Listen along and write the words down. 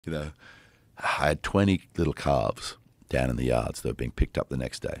You know, I had 20 little calves down in the yards that were being picked up the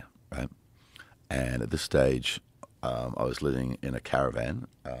next day, right? And at this stage, I was living in a caravan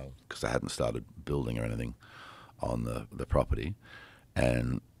because I hadn't started building or anything on the property.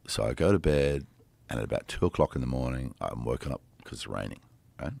 And so I go to bed, and at about 2 o'clock in the morning, I'm woken up because it's raining,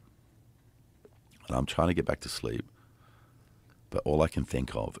 right? And I'm trying to get back to sleep, but all I can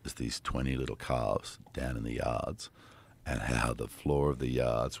think of is these 20 little calves down in the yards and how the floor of the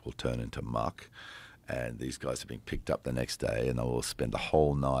yards will turn into muck. And these guys are being picked up the next day, and they'll spend the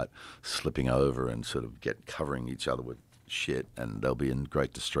whole night slipping over and sort of covering each other with shit, and they'll be in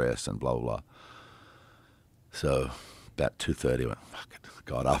great distress and blah, blah, blah. So about 2:30, I went, fuck it,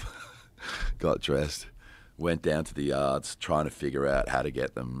 got up, got dressed, went down to the yards trying to figure out how to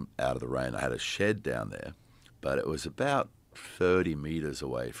get them out of the rain. I had a shed down there, but it was about 30 meters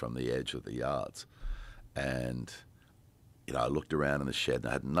away from the edge of the yards. And I looked around in the shed and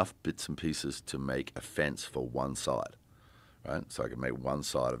I had enough bits and pieces to make a fence for one side, right? So I could make one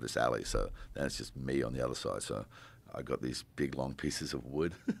side of this alley. So then it's just me on the other side. So I got these big, long pieces of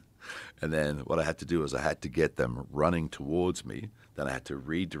wood. And then what I had to do is I had to get them running towards me. Then I had to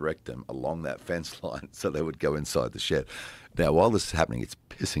redirect them along that fence line so they would go inside the shed. Now, while this is happening, it's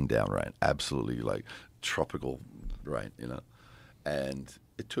pissing down rain, absolutely like tropical rain, And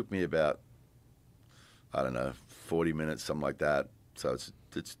it took me about, I don't know, 40 minutes, something like that. So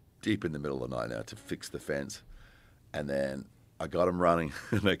it's deep in the middle of the night now to fix the fence. And then I got them running,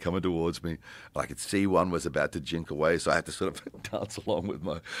 and they're coming towards me. I could see one was about to jink away, so I had to sort of dance along with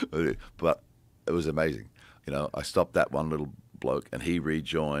but it was amazing. I stopped that one little bloke, and he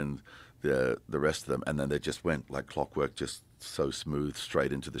rejoined the rest of them, and then they just went like clockwork, just so smooth,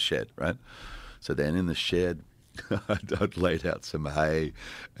 straight into the shed, right? So then in the shed, I'd laid out some hay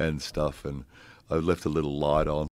and stuff, and I left a little light on.